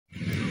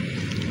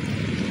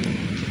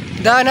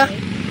Daan na.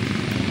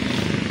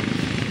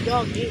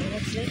 Doggy,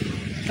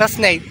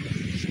 Rattlesnake.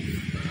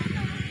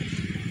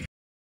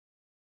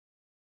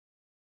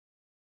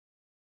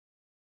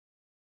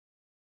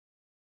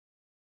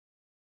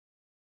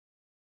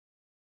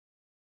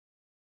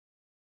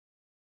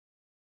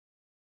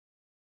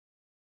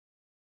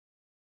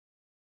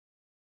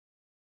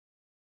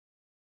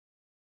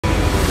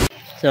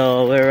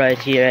 So we're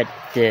right here at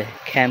the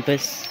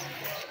campus,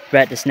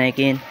 brought the snake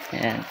in,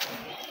 and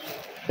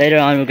later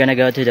on we're gonna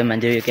go to the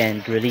Manduyuk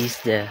and release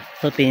the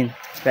Philippine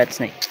red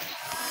snake.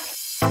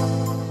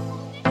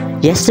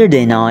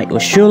 Yesterday night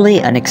was surely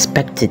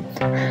unexpected.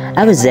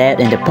 I was out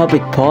in the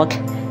public park,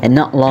 and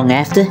not long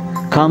after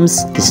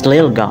comes this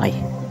little guy.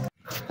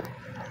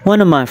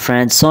 One of my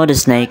friends saw the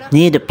snake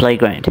near the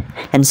playground,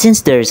 and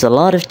since there's a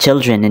lot of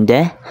children in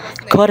there,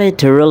 caught it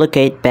to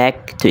relocate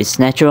back to its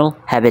natural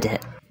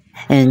habitat.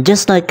 And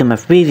just like in my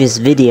previous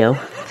video,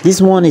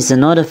 this one is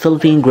another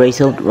Philippine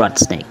grey-tailed rat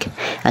snake,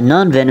 a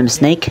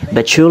non-venomous snake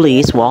but truly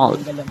is wild.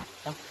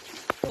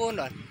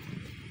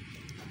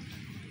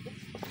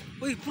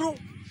 Uy, bro!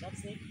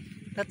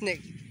 Rat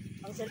snake.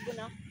 Ang cellphone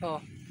na? Oo.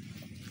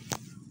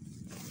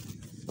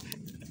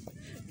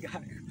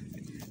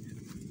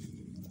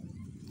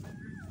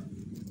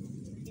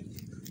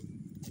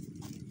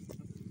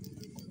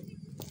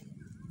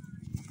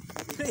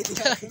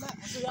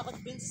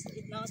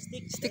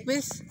 Stick,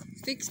 Vince.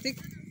 Stick.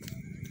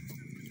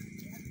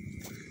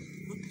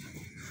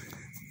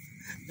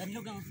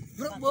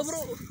 Bro.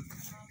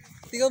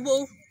 Tiga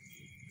bro.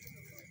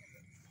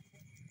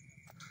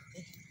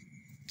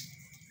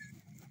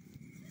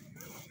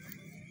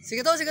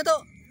 Sige to.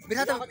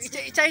 Binata.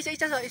 Icha.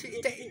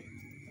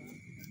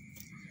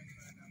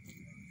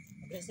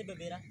 Aggressive ba,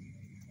 Bira?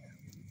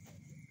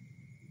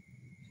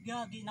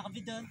 Gagi,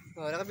 nakabid doon.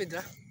 Oh, nakabid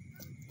na.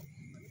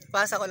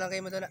 Pasa ko lang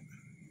kayo mo doon na.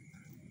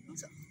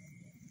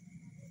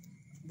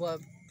 Buha,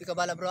 ikaw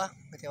bala bro ah.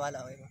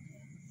 Katiwala okay mo.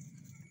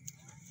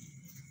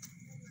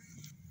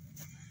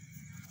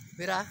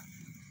 Bira.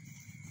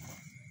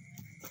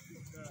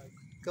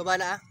 Ikaw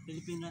bala ah.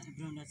 Philippine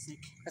brown rat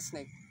snake. Rat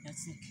snake.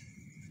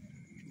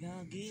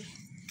 Gagi.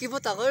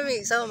 Kibot ako,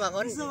 may sama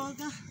makon. Sama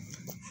ka.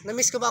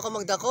 Namiss ko ba ako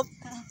magdakop?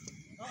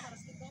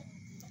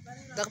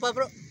 Dakpa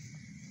bro.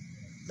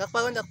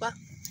 Dakpa.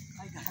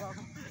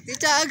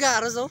 Icha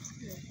aga, araso.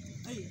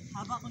 Ay,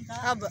 haba kung ta.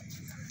 Haba.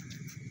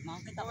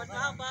 Makakita ko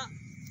haba.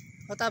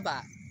 O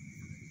taba.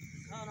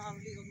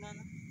 Nakakaligog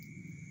na.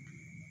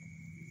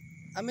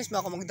 Amis mo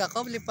ako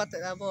magdakop, lipat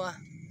na po ah.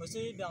 Gusto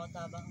yung ako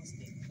taba ang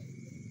stick.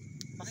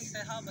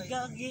 Makikita haba.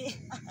 Gagi.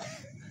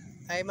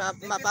 Ay,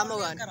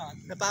 mapamugan.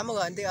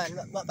 Napamugan, di an,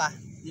 pa.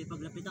 Di,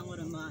 paglapitan ko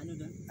ng mga ano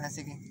doon. Ah,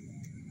 sige.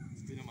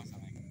 Hindi naman sa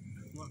akin.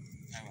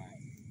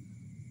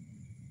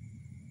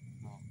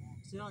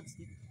 Siya,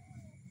 stick.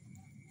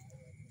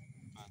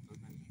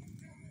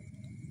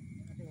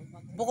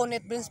 Buko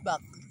net brings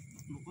back.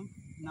 Bukod,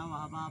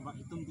 nawahaba-haba,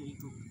 itong doon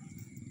ko.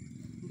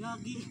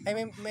 Gagi.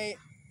 Ay,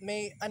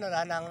 may ano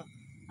na, nang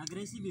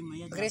Aggressive yung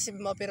maya. aggressive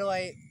mo pero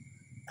ay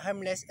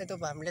harmless.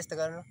 Ito ba, harmless na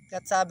gano'n.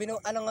 Kahit sabi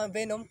nung, ano nga,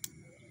 venom?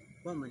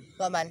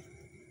 Paman.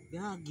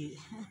 Gagi.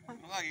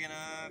 Makagi ka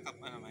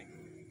na Mike?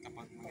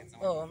 Kapag magit sa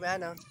Oo, may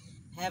ano.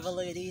 Have a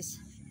look at this.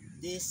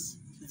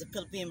 This is the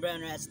Philippine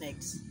brown rat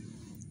snakes.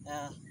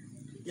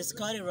 Just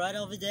caught it right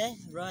over there,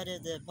 right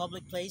at the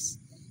public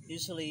place.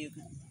 Usually you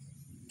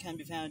can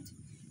be found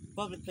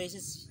public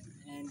places,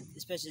 and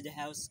especially the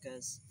house,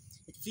 because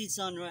it feeds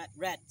on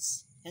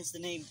rats. Hence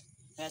the name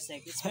rat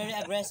snake. It's very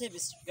aggressive.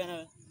 It's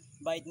gonna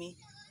bite me.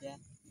 Yeah.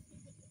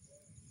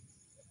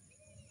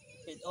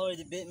 It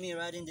already bit me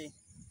right in the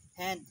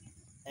hand,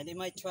 and it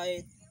might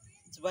try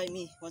to bite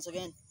me once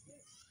again.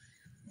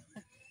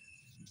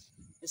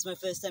 It's my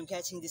first time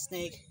catching this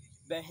snake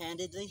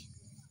barehandedly,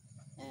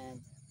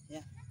 and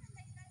yeah,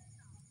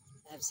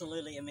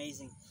 absolutely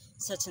amazing.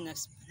 It's such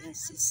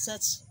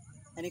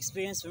an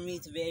experience for me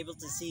to be able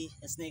to see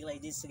a snake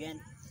like this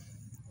again.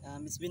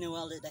 It's been a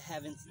while that I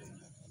haven't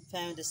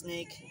found a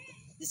snake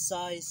this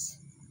size.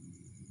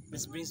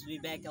 This brings me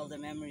back all the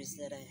memories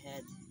that I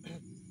had.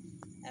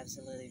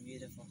 Absolutely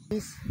beautiful.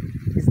 This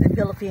is the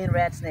Philippine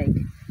rat snake.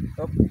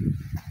 Oh.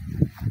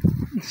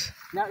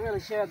 Not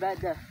really sure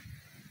about the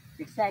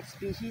exact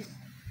species.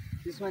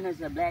 This one has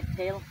a black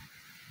tail,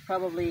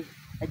 probably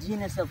a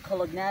genus of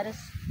Colognatus.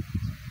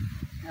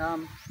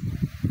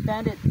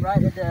 Found it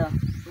right at the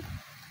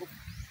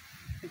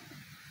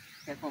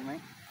careful,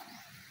 man.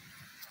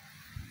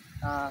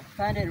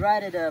 Found it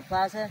right at the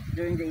plaza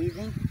during the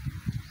evening,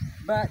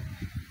 but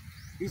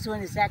this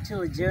one is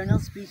actually a diurnal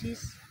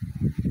species.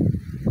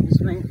 This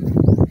one,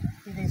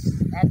 it is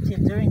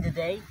active during the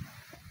day,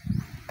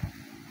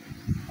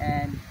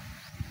 and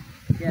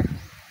yeah,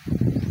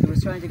 it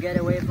was trying to get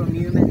away from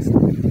humans.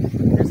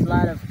 There's a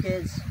lot of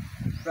kids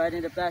right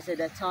in the plaza at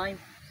that time.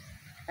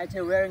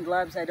 After wearing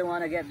gloves, I don't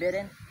want to get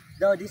bitten.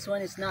 Though this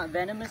one is not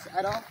venomous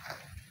at all.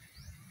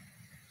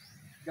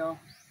 Though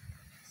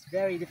it's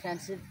very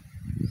defensive,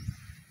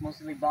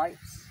 mostly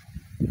bites.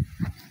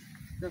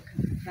 Look,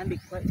 can be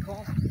quite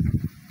cool.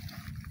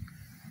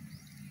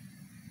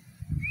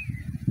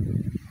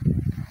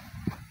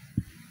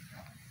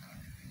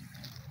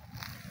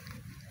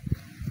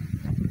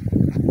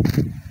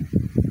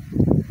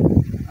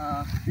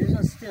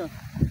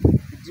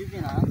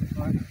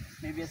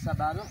 is a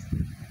bottle,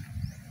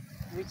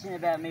 reaching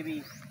about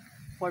maybe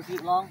 4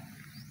 feet long.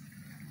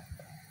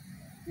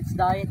 Its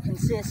diet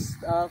consists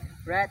of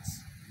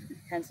rats,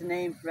 hence the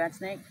name rat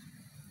snake.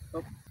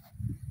 Oh.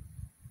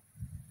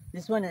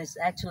 This one is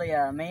actually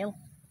a male.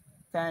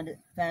 Found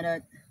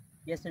out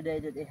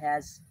yesterday that it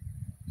has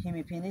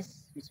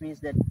hemipenis, which means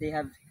that they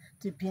have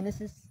 2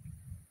 penises.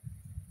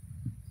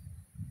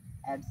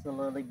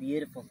 Absolutely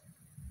beautiful.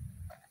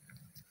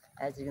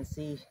 As you can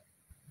see,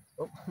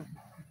 oh,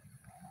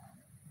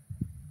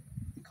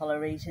 the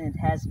coloration, it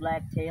has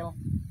black tail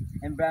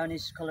and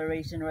brownish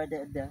coloration right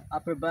at the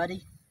upper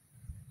body.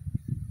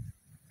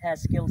 It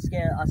has gill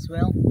scale as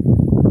well.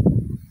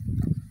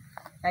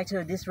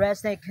 Actually, this rat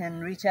snake can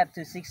reach up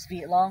to 6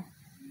 feet long.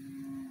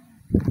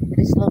 It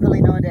is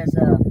locally known as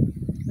a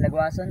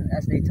laguason,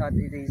 as they thought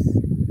it is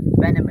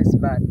venomous,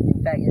 but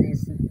in fact it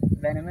is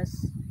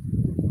venomous.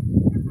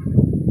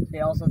 They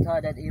also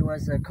thought that it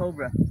was a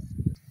cobra.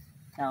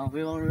 Now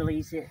we will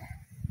release it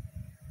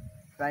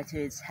right to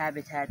its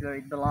habitat where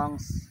it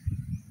belongs.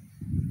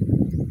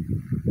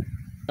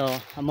 So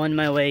I'm on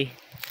my way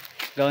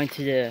going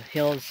to the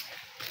hills.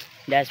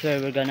 That's where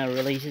we're gonna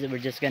release it. We're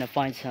just gonna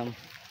find some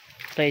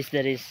place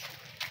that is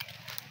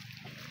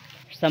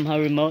somehow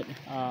remote.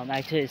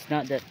 Actually it's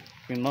not that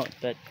remote,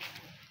 but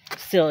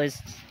still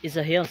it's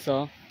a hill,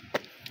 so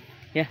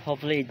yeah,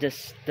 hopefully it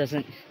just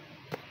doesn't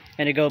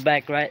gonna go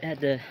back right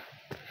at the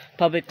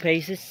public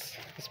places,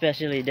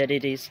 especially that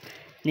it is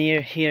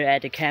near here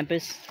at the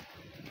campus.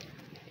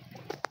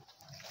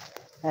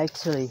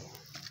 Actually,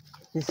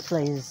 this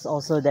place is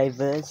also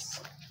diverse.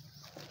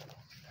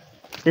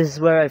 This is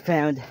where I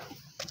found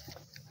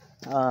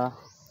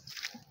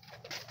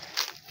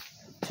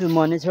 2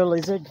 monitor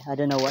lizard. I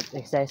don't know what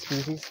exact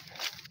species.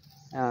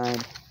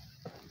 And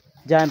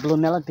giant blue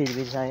millipede,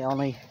 which I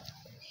only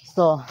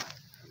saw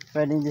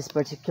right in this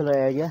particular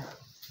area.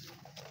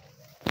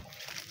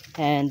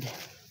 And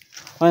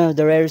one of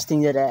the rarest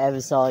things that I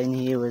ever saw in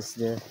here was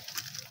the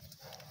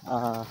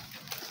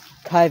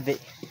kaivet,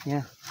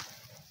 yeah,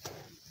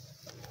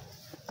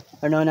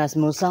 or known as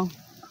musang.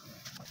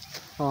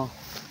 Oh,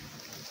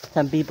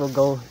 some people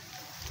go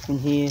in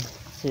here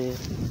to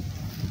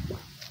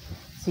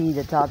see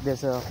the top.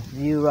 There's a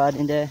view right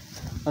in there.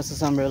 Also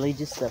some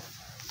religious stuff,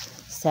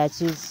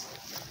 statues.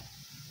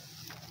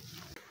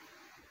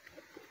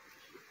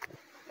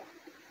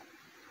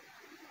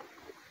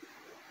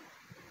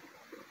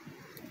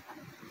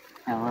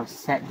 Now I'll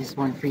set this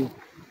one free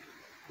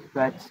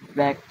right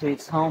back to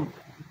its home.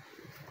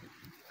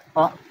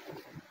 Oh,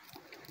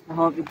 I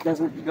hope it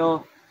doesn't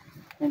go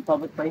in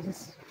public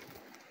places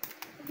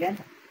again.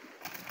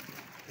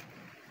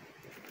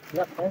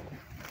 Yep, there.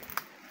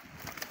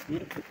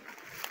 Beautiful.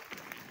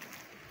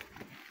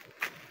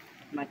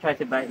 Might try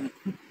to bite me.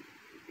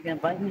 You're gonna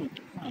bite me.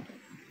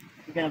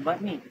 You're gonna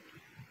bite me.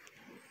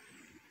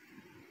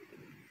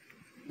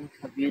 Look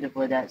how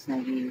beautiful that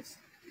snake is.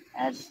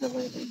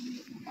 Absolutely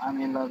beautiful.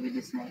 I'm in love with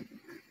this snake.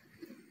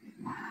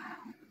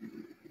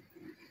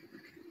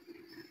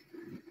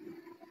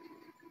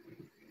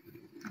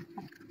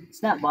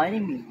 It's not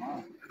biting me.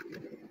 Wow.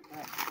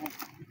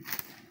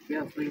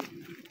 Yeah, please.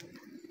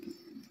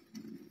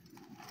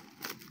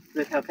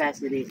 Look how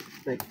fast it is.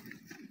 Look.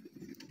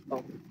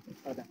 Oh,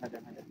 hold on.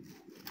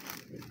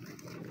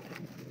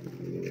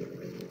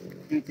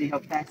 You see how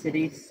fast it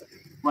is?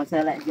 Once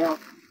I let go,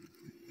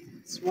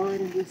 it's right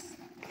in this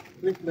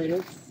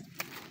little.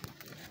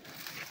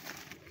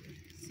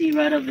 See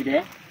right over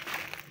there?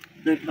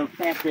 Look how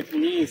fast that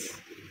thing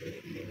is.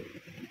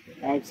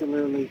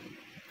 Absolutely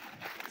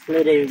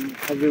slithering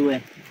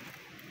everywhere.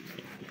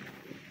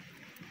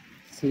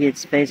 See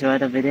its space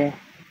right over there?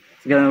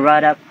 It's going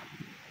right up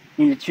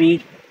in the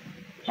tree.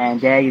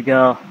 And there you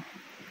go.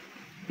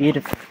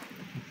 Beautiful.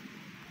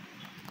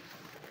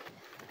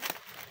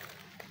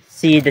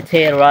 See the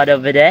tail right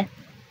over there?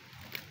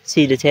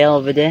 See the tail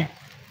over there?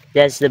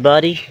 That's the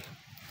body.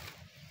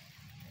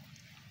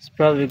 It's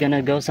probably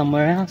gonna go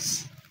somewhere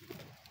else.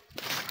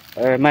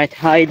 Or might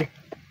hide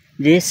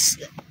this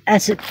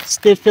as it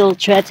still feels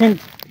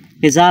threatened.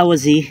 Because I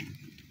was here.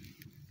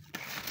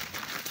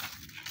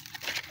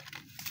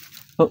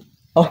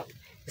 Oh,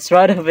 it's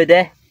right over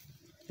there.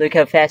 Look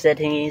how fast that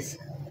thing is.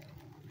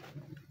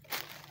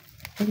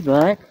 Hey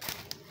bud.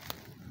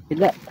 Good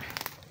luck.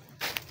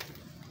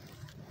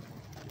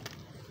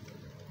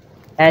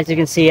 As you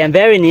can see, I'm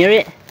very near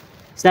it.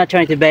 It's not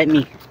trying to bite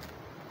me.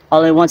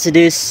 All it wants to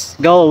do is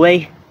go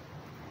away.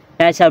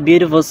 That's how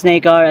beautiful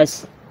snakes are,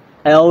 as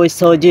I always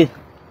told you.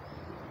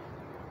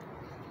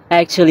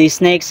 Actually,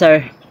 snakes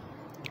are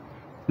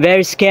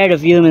very scared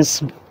of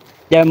humans.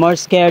 They're more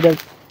scared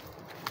of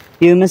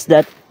humans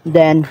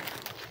than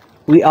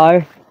we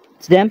are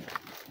to them.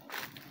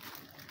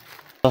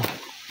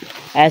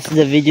 As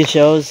the video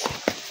shows,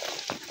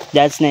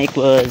 that snake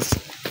was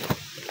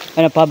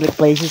in a public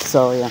places,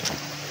 so yeah,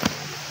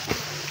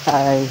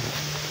 I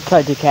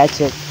tried to catch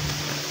it.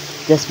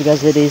 Just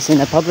because it is in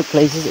a public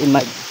places, it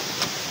might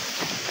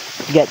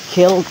get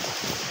killed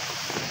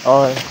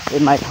or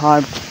it might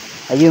harm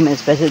a human,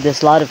 especially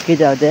there's a lot of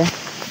kids out there.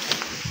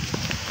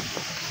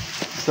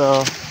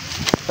 So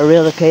are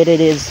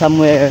relocated is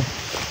somewhere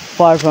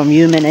far from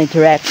human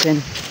interaction.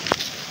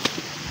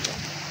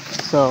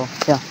 So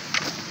yeah,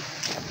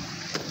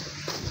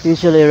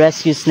 usually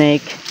rescue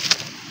snake,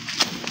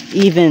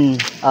 even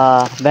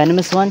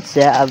venomous ones.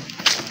 Yeah, I've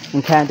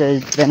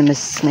encountered venomous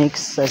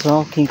snakes as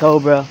well. King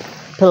cobra,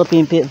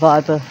 Philippine pit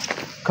viper,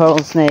 coral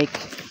snake.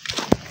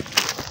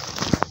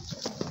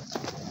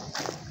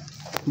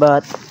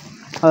 But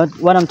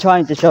what I'm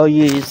trying to show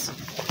you is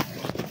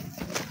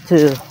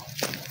to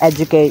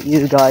educate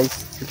you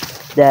guys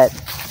that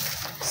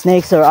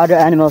snakes or other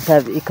animals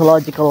have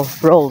ecological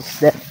roles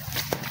that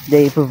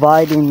they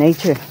provide in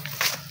nature.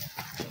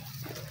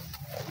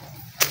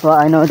 Well,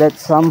 I know that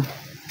some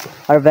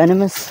are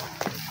venomous,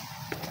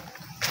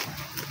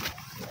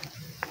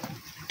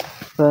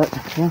 but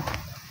yeah,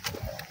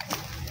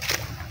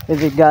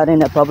 if you got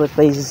in at public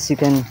places, you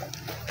can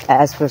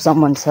ask for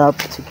someone's help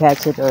to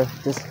catch it, or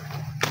just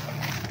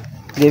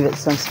give it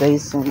some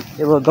space and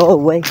it will go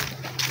away.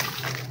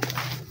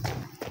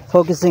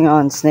 Focusing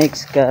on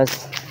snakes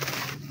because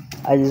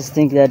I just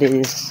think that it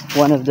is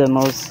one of the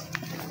most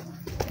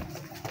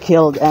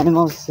killed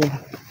animals. They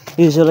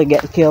usually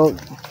get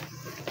killed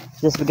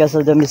just because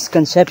of the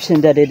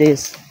misconception that it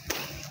is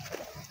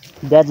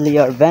deadly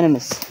or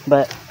venomous,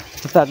 but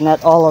in fact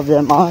not all of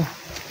them are,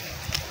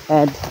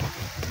 and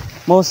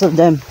most of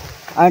them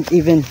aren't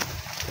even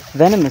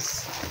venomous.